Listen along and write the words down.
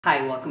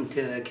Hi, welcome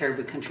to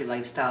Caribou Country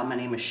Lifestyle. My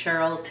name is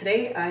Cheryl.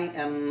 Today I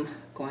am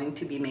going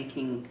to be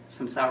making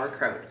some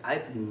sauerkraut.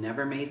 I've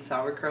never made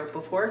sauerkraut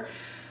before,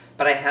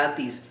 but I had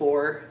these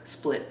 4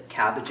 split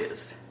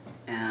cabbages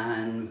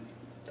and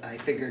I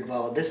figured,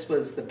 well, this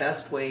was the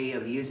best way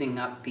of using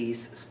up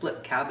these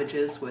split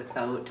cabbages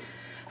without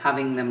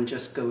having them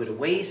just go to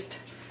waste.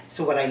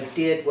 So what I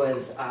did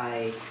was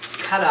I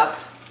cut up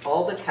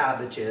all the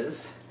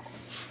cabbages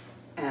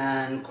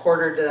and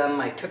quartered them.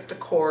 I took the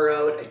core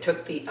out, I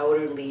took the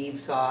outer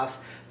leaves off,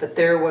 but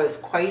there was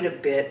quite a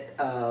bit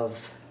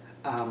of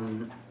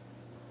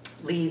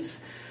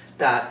leaves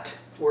that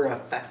were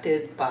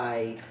affected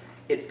by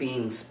it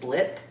being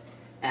split,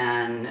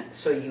 and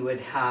so you would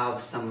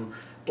have some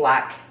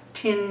black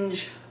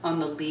tinge on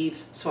the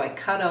leaves. So I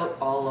cut out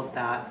all of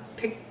that,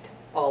 picked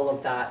all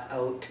of that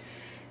out,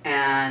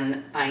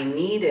 and I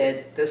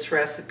needed, this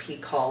recipe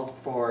called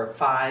for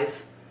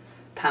 5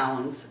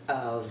 pounds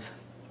of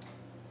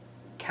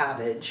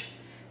cabbage,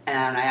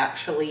 and I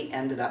actually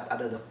ended up,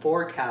 out of the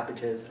 4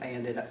 cabbages, I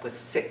ended up with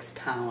 6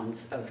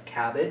 pounds of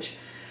cabbage.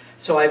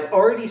 So I've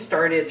already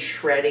started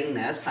shredding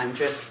this. I'm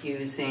just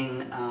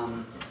using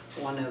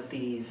one of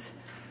these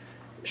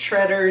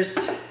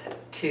shredders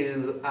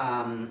to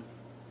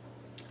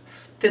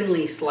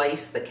thinly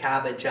slice the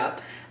cabbage up.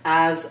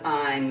 As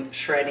I'm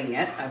shredding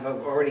it, I've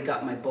already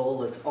got my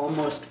bowl is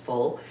almost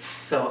full,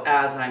 so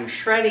as I'm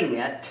shredding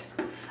it,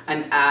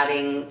 I'm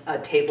adding a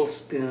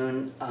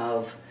tablespoon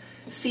of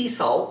sea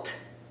salt,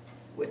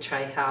 which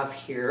I have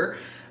here.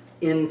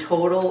 In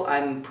total,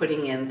 I'm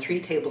putting in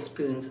 3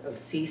 tablespoons of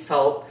sea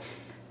salt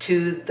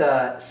to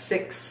the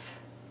 6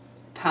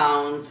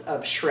 pounds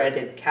of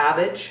shredded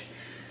cabbage.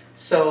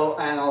 So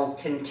I'll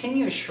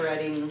continue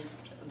shredding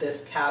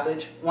this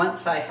cabbage.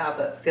 Once I have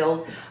it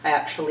filled, I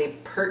actually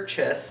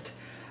purchased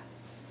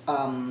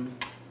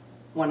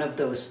one of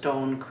those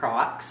stone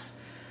crocks.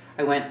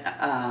 I went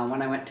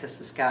when I went to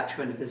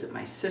Saskatchewan to visit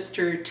my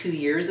sister 2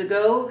 years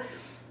ago.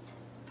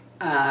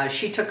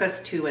 She took us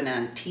to an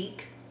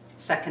antique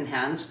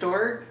secondhand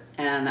store,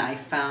 and I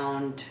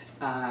found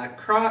a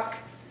crock,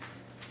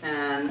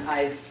 and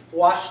I've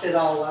washed it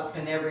all up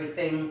and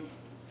everything.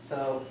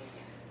 So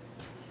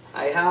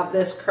I have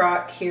this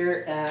crock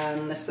here,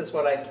 and this is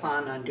what I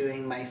plan on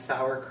doing my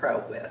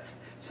sauerkraut with.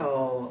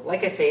 So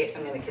like I say,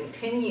 I'm going to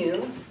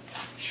continue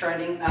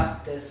shredding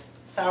up this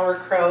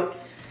sauerkraut.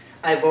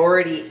 I've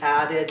already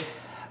added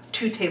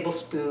 2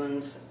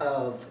 tablespoons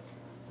of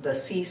the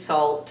sea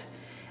salt,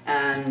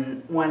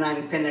 and when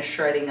I'm finished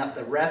shredding up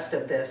the rest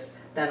of this,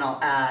 then I'll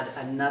add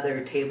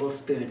another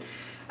tablespoon.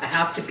 I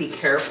have to be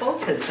careful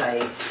because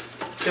I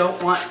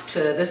don't want to,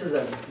 this is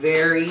a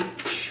very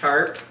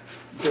sharp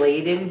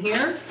blade in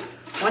here.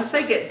 Once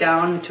I get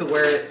down to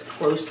where it's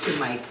close to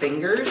my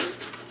fingers,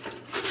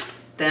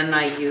 then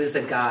I use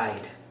a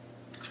guide.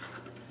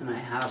 And I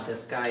have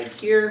this guide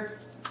here,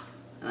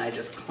 and I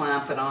just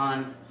clamp it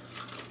on,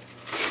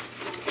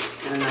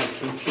 and I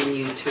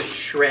continue to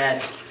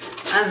shred.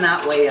 And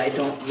that way I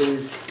don't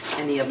lose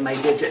any of my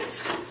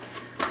digits,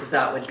 because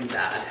that would be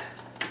bad.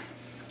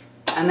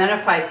 And then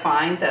if I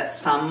find that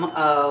some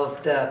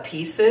of the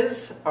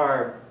pieces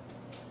are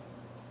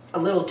a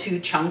little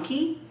too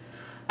chunky,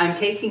 I'm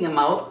taking them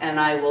out and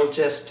I will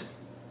just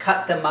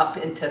cut them up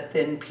into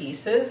thin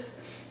pieces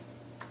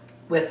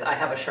with, I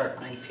have a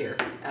sharp knife here,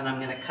 and I'm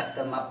going to cut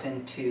them up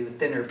into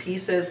thinner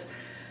pieces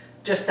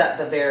just at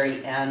the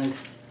very end,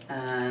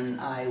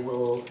 and I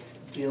will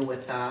deal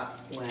with that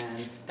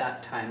when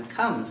that time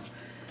comes.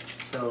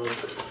 So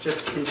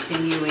just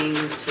continuing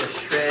to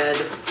shred.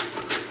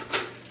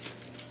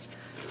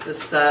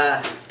 This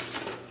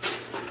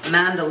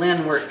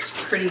mandolin works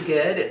pretty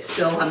good. It's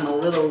still, I'm a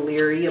little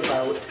leery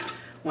about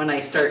when I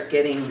start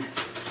getting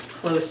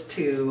close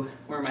to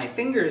where my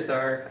fingers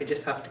are. I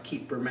just have to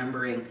keep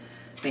remembering,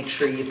 make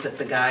sure you put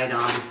the guide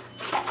on,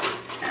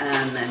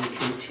 and then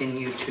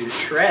continue to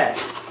shred.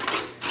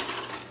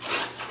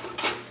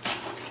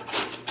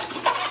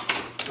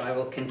 I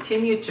will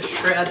continue to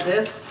shred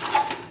this,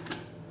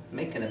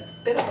 making a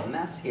bit of a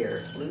mess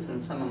here,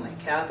 losing some of my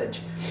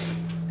cabbage.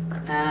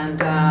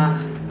 And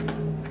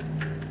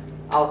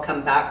I'll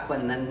come back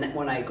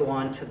when I go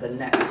on to the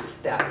next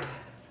step.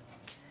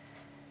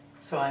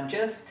 So I'm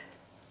just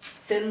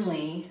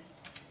thinly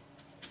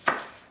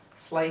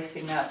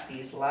slicing up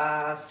these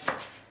last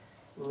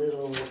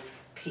little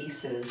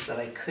pieces that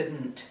I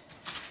couldn't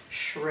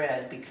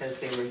shred because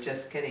they were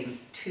just getting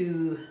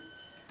too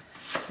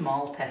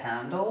small to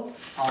handle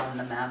on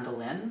the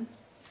mandolin.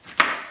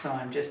 So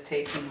I'm just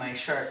taking my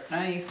sharp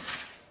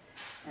knife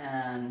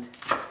and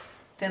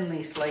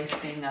thinly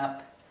slicing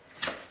up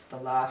the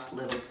last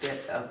little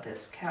bit of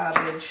this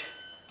cabbage,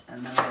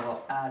 and then I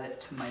will add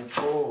it to my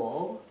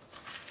bowl,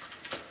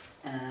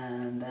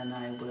 and then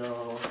I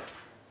will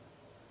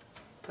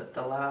put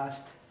the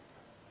last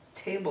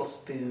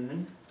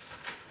tablespoon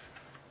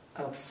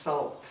of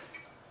salt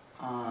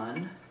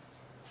on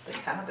the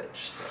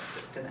cabbage. So I'm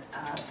just going to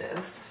add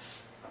this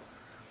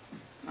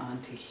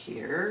onto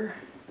here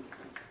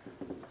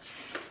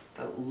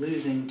without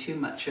losing too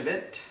much of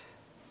it.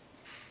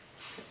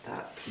 Get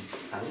that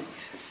piece out.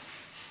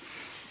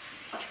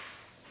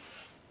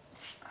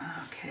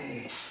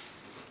 Okay,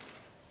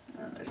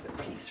 and there's a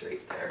piece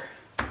right there.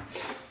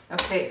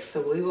 Okay,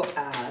 so we will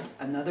add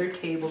another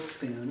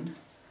tablespoon.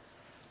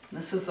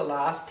 This is the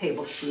last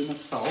tablespoon of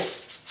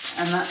salt.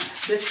 And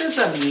this is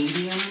a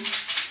medium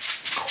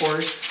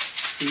coarse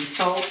sea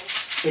salt.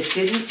 It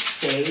didn't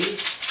say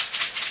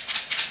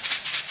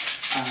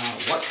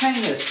what kind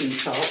of sea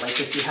salt, like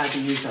if you had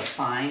to use a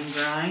fine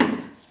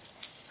grind.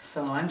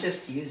 So I'm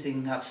just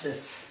using up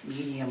this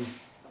medium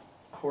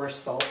coarse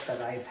salt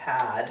that I've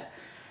had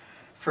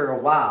for a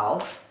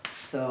while.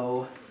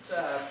 So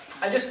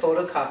I just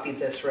photocopied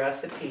this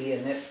recipe,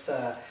 and it's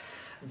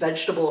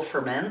vegetable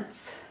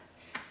ferments.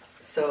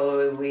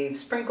 So we've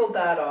sprinkled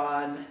that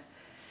on,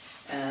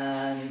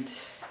 and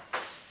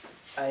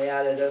I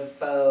added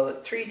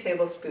about 3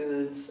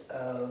 tablespoons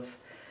of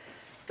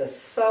the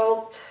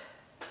salt,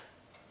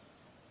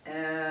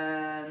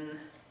 and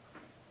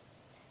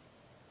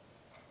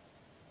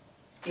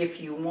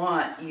if you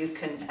want, you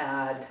can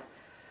add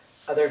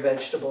other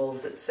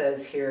vegetables. It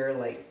says here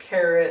like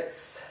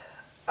carrots,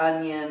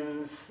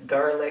 onions,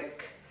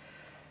 garlic.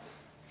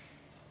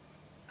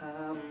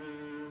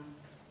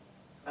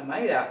 I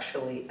might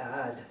actually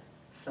add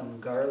some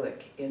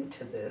garlic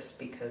into this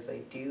because I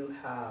do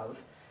have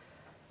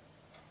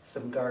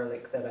some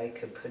garlic that I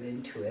could put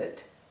into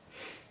it.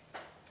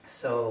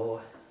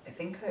 So I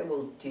think I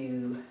will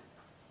do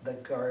the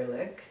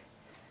garlic,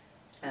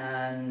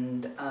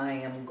 and I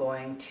am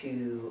going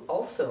to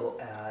also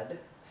add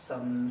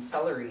some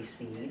celery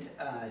seed,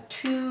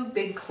 2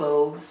 big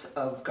cloves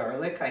of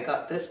garlic. I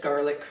got this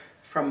garlic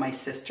from my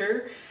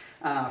sister,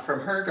 from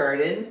her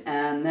garden,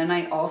 and then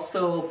I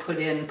also put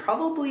in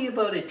probably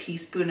about 1.5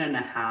 teaspoons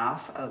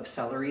of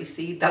celery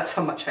seed. That's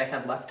how much I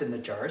had left in the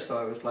jar, so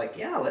I was like,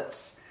 yeah,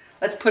 let's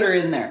put her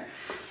in there.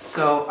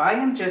 So I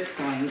am just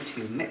going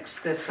to mix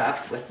this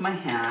up with my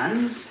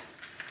hands.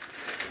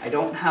 I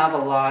don't have a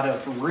lot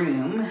of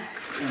room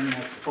in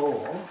this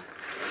bowl,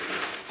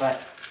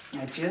 but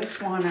I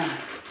just want to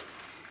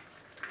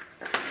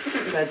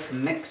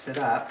mix it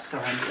up, so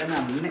I'm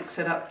gonna mix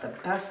it up the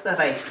best that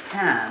I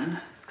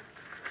can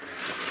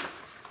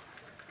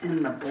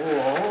in the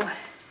bowl.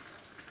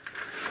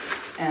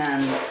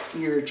 And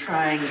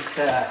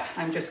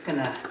I'm just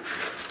gonna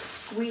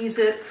squeeze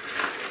it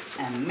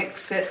and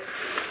mix it,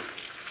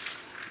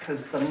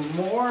 because the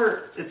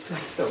more, it's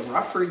like the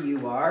rougher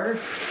you are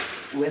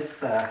with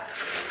the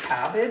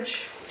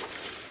cabbage,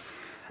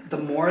 the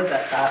more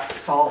that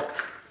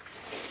salt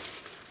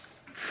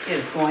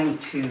is going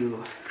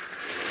to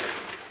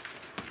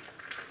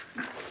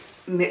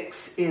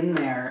mix in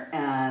there,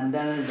 and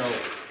then it'll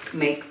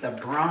make the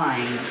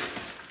brine.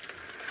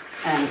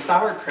 And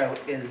sauerkraut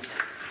is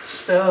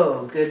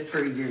so good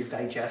for your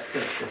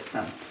digestive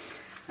system.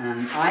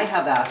 And I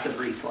have acid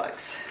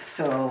reflux,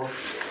 so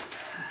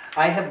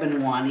I have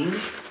been wanting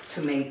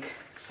to make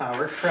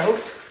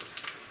sauerkraut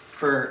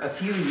for a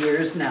few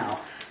years now.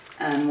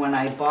 And when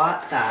I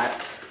bought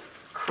that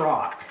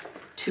crock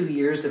 2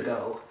 years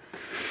ago,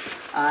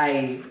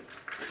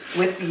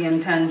 with the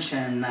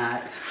intention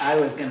that I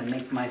was going to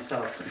make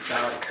myself some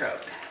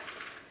sauerkraut.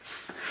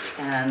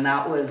 And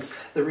that was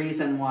the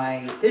reason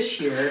why this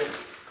year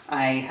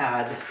I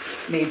had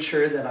made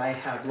sure that I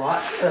had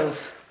lots of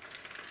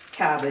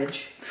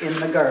cabbage in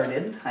the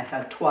garden. I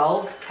had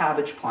 12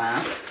 cabbage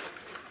plants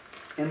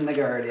in the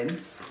garden.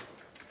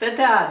 I said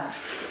to add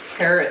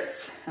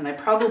carrots, and I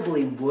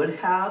probably would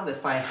have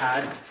if I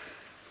had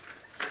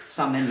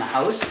some in the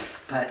house,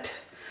 but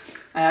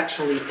I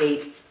actually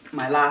ate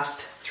my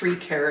last 3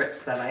 carrots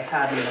that I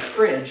had in the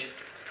fridge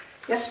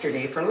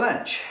yesterday for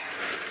lunch.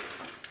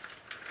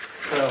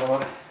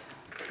 So,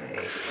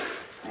 okay,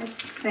 I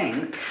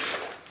think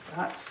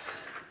that's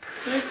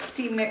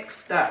pretty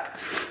mixed up.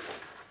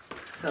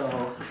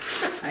 So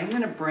I'm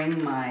gonna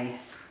bring my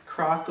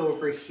crock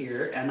over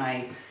here, and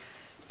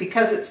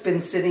because it's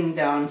been sitting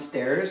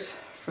downstairs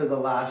for the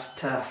last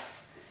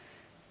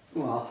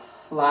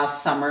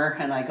summer,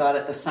 and I got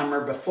it the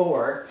summer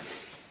before,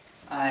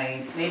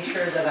 I made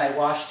sure that I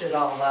washed it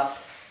all up,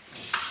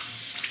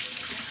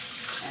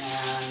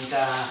 and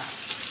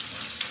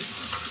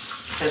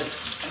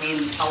because I mean,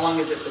 how long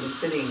has it been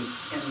sitting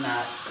in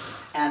that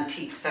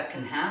antique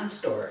secondhand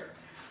store?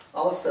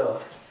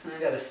 Also, I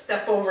gotta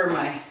step over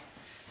my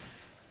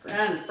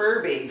grand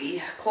fur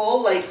baby.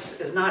 Cole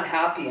is not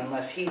happy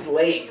unless he's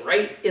laying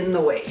right in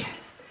the way.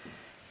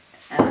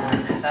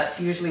 And that's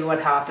usually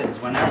what happens.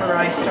 Whenever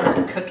I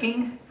start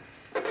cooking,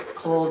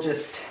 Cole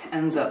just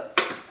ends up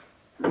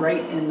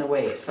right in the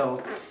way.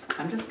 So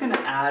I'm just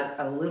gonna add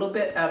a little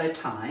bit at a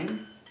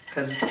time,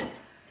 because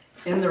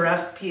in the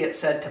recipe it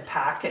said to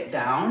pack it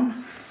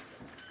down.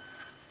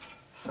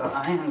 So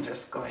I am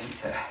just going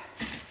to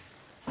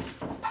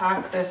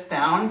pack this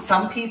down.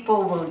 Some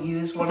people will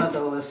use one of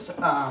those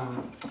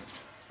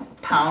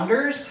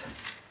pounders.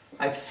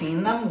 I've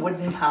seen them,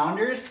 wooden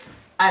pounders.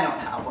 I don't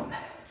have one.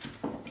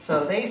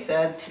 So they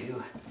said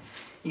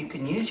you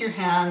can use your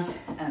hands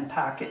and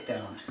pack it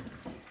down.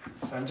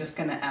 So I'm just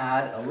gonna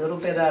add a little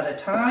bit at a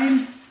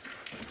time.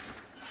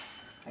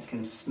 I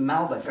can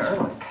smell the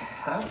garlic,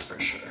 that's for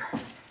sure.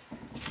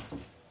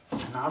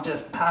 And I'll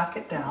just pack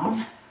it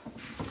down.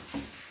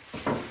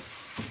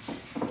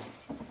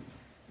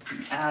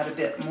 And add a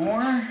bit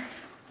more.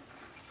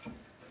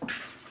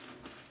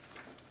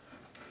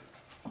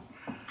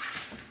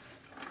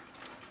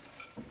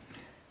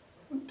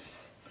 Oops.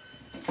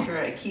 Make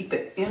sure I keep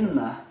it in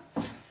the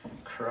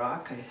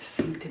crock. I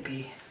seem to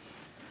be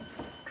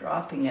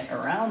dropping it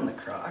around the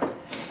crock.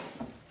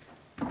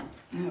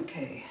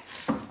 Okay.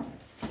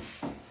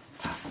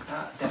 Pack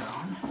that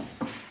down.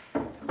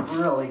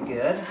 Really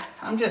good.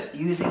 I'm just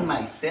using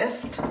my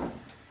fist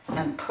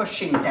and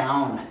pushing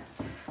down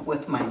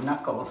with my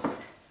knuckles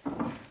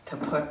to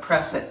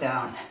press it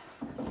down.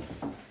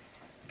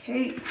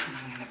 Okay,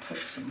 I'm going to put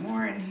some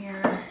more in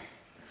here.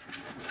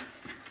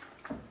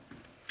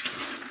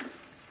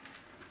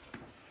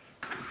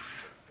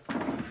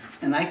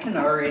 And I can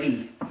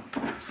already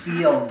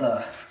feel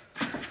the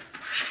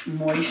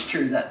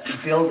moisture that's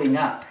building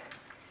up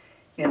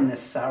in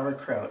this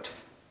sauerkraut.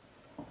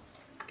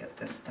 Get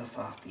this stuff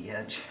off the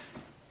edge.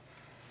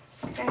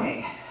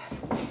 Okay,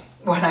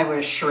 when I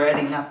was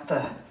shredding up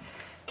the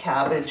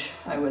cabbage,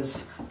 I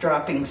was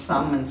dropping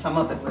some and some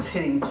of it was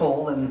hitting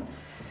Cole and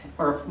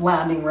or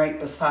landing right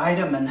beside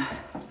him, and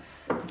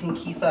I think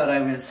he thought I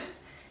was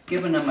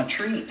giving him a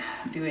treat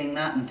doing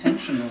that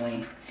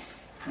intentionally,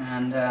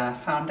 and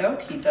found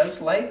out he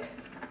does like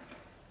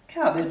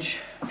cabbage.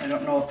 I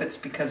don't know if it's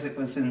because it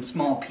was in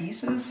small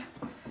pieces,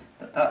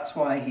 but that's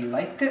why he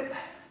liked it.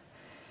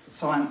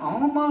 So I'm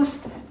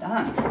almost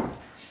done.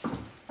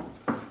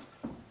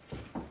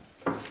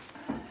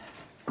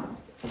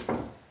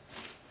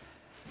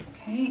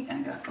 Okay,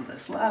 I got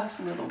this last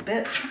little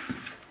bit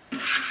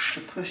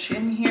to push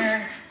in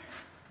here.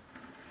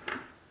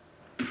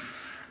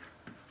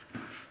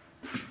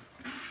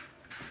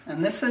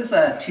 And this is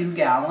a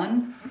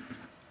 2-gallon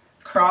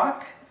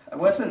crock. I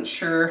wasn't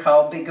sure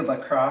how big of a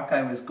crock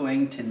I was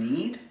going to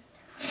need,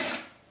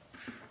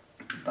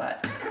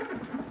 but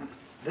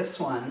this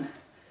one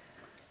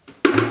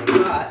I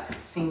got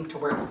seemed to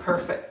work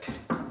perfect.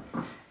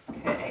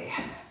 Okay,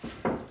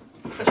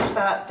 push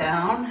that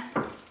down.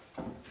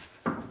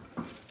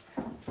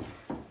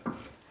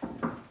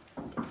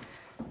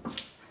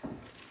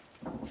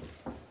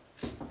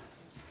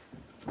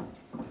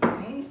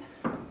 Okay, I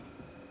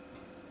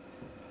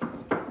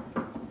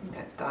think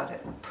I've got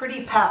it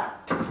pretty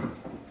packed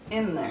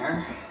in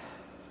there.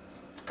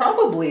 It's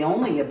probably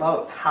only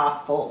about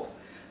half full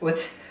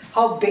with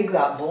how big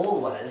that bowl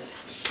was.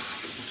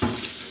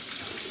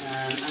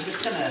 And I'm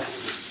just gonna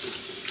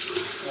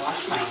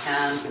wash my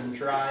hands and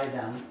dry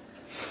them,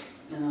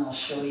 and I'll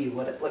show you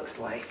what it looks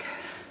like.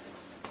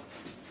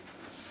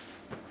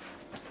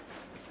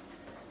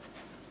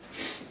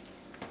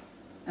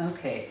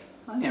 Okay,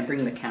 I'm gonna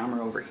bring the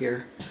camera over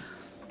here.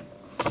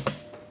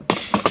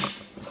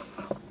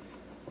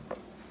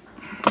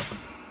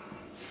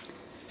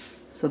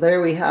 So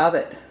there we have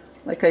it.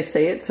 Like I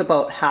say, it's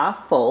about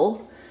half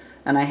full,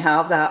 and I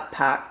have that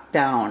packed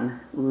down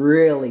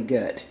really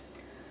good.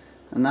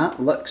 And that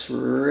looks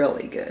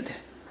really good.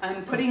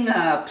 I'm putting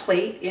a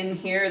plate in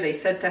here. They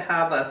said to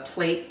have a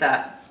plate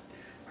that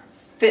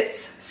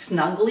fits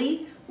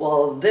snugly.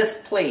 Well, this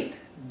plate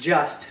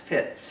just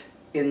fits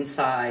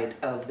inside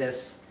of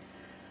this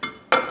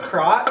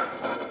crock.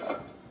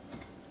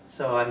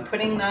 So I'm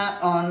putting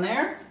that on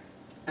there.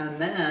 And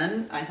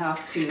then I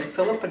have to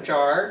fill up a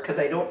jar because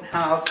I don't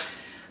have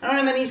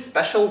any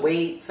special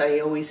weights. I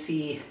always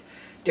see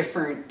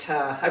different,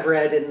 I've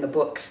read in the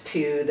books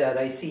too that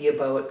I see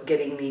about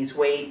getting these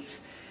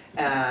weights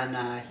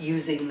and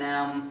using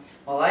them.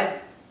 Well,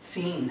 I've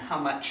seen how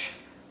much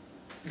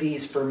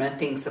these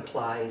fermenting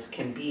supplies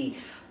can be,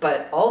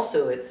 but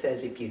also it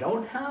says if you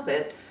don't have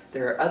it,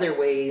 there are other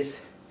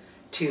ways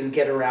to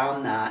get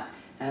around that.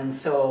 And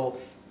so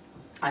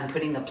I'm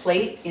putting a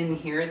plate in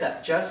here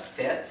that just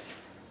fits.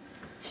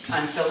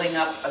 I'm filling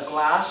up a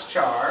glass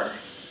jar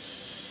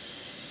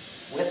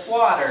with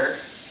water,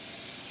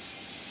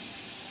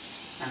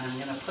 and I'm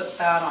going to put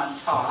that on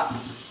top,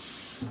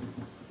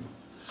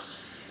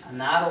 and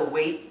that'll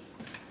weight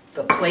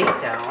the plate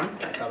down.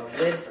 I got a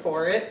lid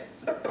for it.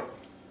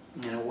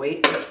 I'm going to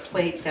weight this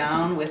plate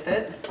down with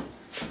it,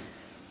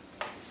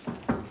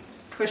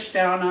 push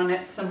down on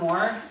it some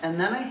more, and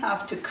then I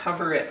have to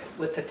cover it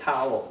with a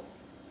towel.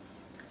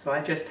 So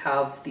I just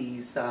have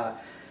these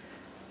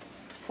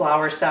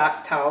flour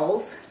sack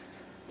towels,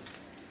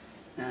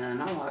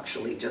 and I'll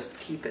actually just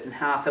keep it in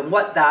half. And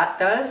what that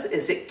does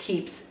is it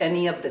keeps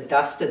any of the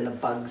dust and the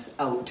bugs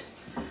out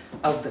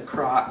of the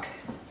crock.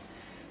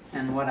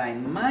 And what I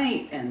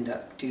might end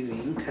up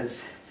doing,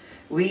 because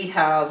we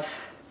have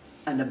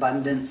an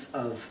abundance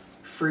of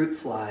fruit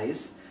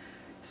flies,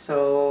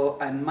 so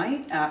I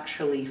might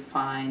actually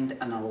find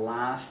an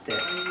elastic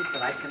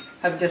that I can.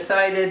 I've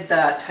decided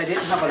that I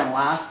didn't have an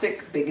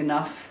elastic big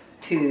enough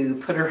to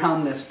put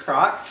around this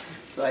crock,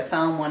 so I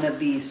found one of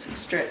these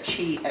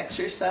stretchy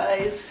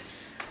exercise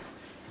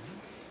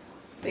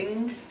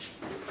things,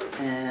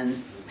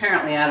 and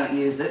apparently I don't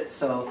use it,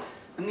 so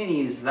I'm going to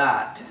use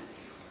that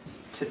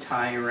to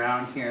tie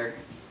around here.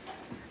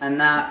 and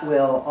that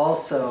will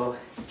also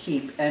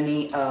keep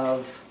any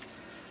of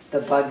the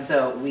bugs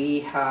out.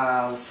 We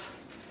have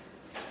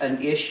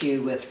an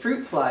issue with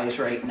fruit flies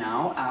right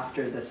now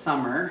after the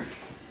summer,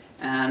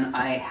 and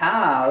I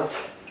have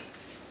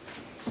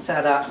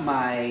set up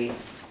my,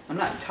 I'm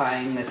not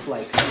tying this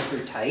like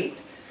super tight,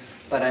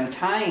 but I'm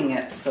tying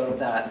it so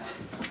that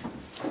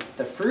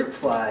the fruit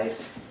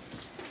flies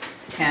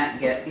can't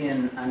get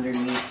in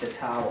underneath the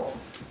towel.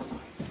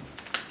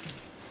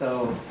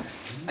 So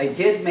I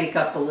did make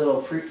up a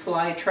little fruit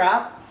fly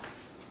trap.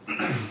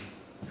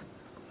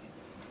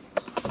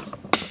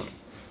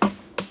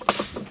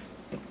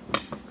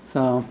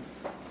 So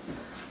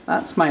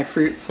that's my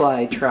fruit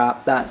fly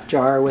trap, that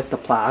jar with the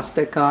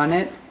plastic on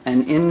it.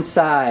 And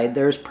inside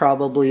there's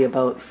probably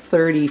about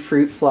 30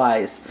 fruit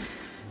flies.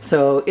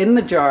 So in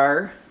the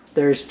jar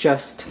there's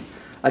just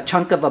a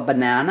chunk of a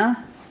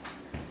banana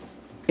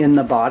in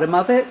the bottom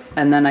of it,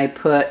 and then I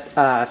put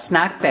a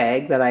snack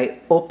bag that I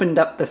opened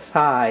up the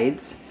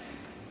sides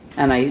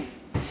and I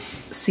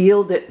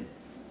sealed it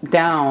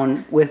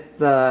down with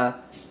the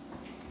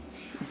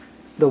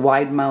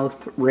wide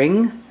mouth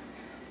ring,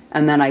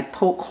 and then I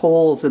poke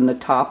holes in the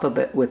top of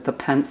it with the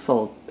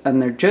pencil,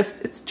 and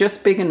it's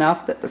just big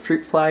enough that the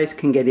fruit flies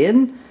can get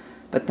in,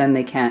 but then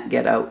they can't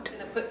get out. I'm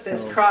gonna put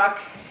this crock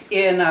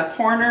in a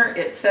corner.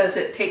 It says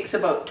it takes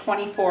about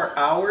 24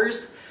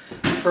 hours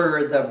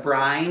for the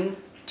brine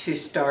to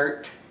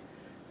start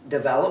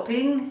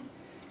developing,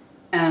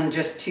 and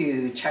just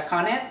to check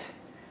on it.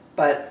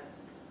 But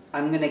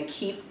I'm gonna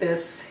keep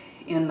this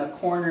in the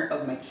corner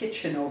of my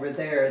kitchen over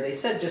there. They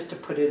said just to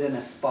put it in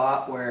a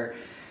spot where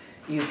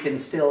you can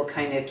still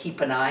kind of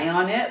keep an eye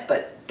on it,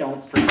 but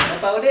don't forget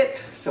about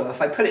it. So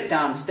if I put it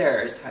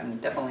downstairs, I'm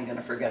definitely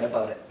gonna forget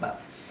about it.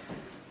 But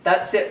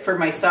that's it for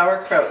my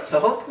sauerkraut. So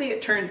hopefully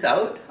it turns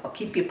out. I'll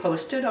keep you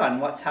posted on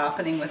what's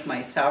happening with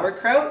my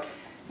sauerkraut.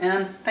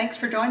 And thanks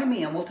for joining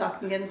me, and we'll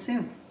talk again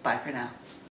soon. Bye for now.